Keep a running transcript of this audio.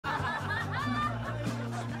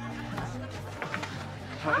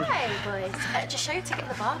Hi, boys. Just show your ticket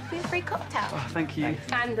at the bar for your free cocktail. Oh, thank you.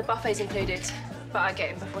 And the buffet's included, but I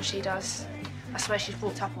get in before she does. I swear she's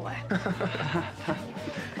brought Tupperware.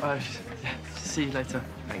 Yeah, see you later.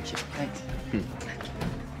 Thank you. Thanks.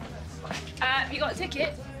 Have you got a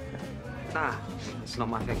ticket? Nah, it's not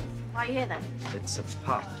my thing. Why are you here then? It's a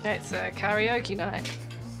pub. It's a karaoke night.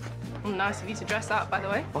 Nice of you to dress up, by the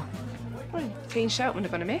way. What? Well, clean shirt wouldn't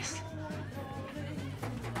have gone amiss.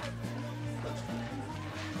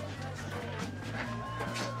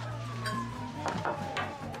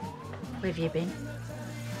 Where have you been?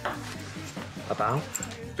 About?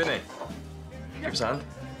 Vinny, give us a hand.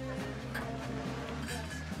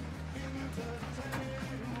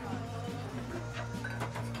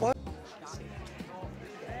 What?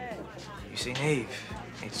 You seen Eve?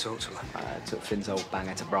 Need to talk to her. I took Finn's old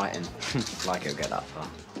banger to Brighton. Like he'll get that far.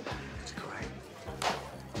 It's great.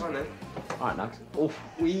 Come on then. All right, now. Oh,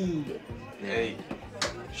 wee. Hey.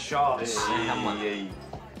 Shots. Hey.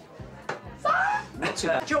 Not too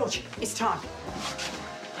bad. George, it's time.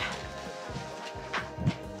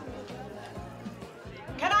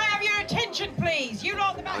 Can I have your attention, please? You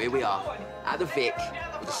lot the Now here we are, at the Vic,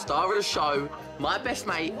 with the star of the show, my best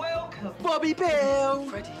mate, Welcome. Bobby Bill.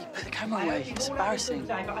 Freddie, put the camera away. It's embarrassing.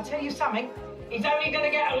 But I tell you something, he's only going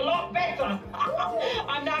to get a lot better.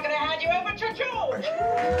 I'm now going to hand you over to George.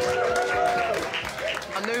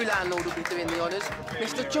 Our new landlord will be doing the honours,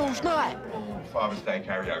 Mr. George Knight. Father's Day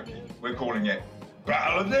karaoke. We're calling it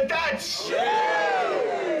Battle of the Dads!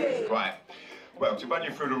 Right. Well, to run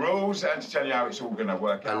you through the rules and to tell you how it's all going to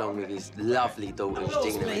work out. Along with his lovely daughters,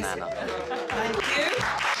 Dina and Nana. Thank you.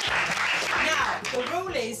 Now, the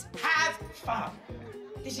rule is have fun.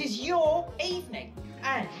 This is your evening,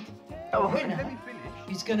 and the winner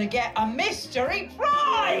is going to get a mystery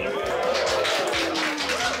prize.